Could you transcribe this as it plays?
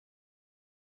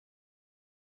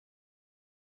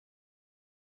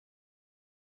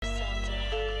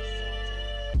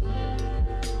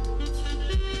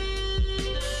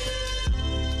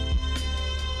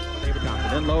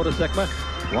to Sikma.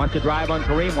 Wants to drive on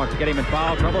Kareem, wants to get him in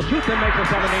foul trouble. Shoots and makes a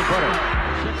 17-footer.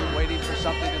 Sikma waiting for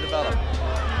something to develop.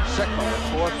 Sikma with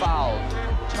 4 fouls.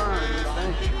 Turn,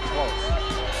 finish, close.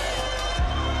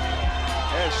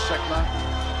 There's Sikma.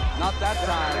 Not that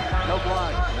time. No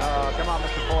blood. No, come on,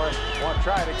 Mr. Forrest. Want to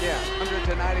try it again.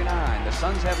 100-99. The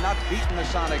Suns have not beaten the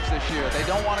Sonics this year. They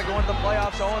don't want to go into the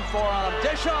playoffs 0-4 on them.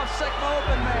 Dish off, Sikma,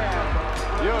 open man.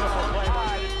 Beautiful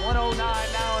play. 109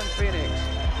 now in Phoenix.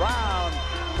 Brown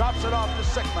drops it off to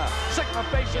Sikma. Sikma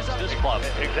faces up. This club.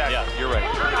 Exactly. Yeah, you're right.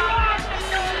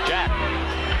 Jack.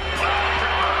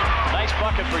 Nice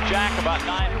bucket for Jack, about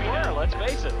 9 feet there. Let's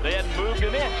face it, they hadn't moved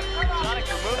an inch.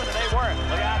 Sonics were moving and they weren't.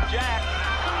 Look out, Jack.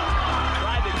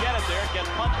 Tried to get it there, gets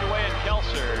punched away, and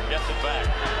Kelser gets it back.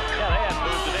 Yeah, they hadn't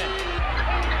moved an inch.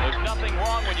 There's nothing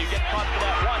wrong when you get caught for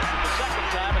that once, but the second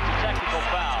time it's a technical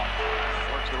foul.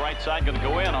 Works the right side, going to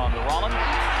go in on the Rollins.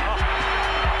 Oh.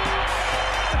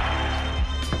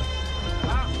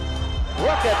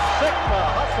 Look at Sikma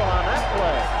hustle on that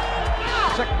play.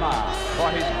 Sikma.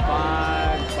 Boy, he's a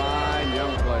fine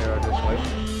young player this week.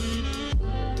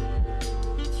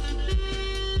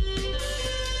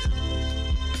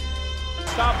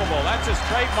 Unstoppable. That's his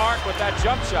trademark with that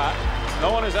jump shot.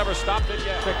 No one has ever stopped it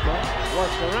yet. Sikma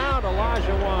works around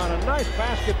Elijah Wan. A nice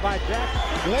basket by Jack.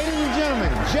 Ladies and gentlemen,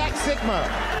 Jack Sikma.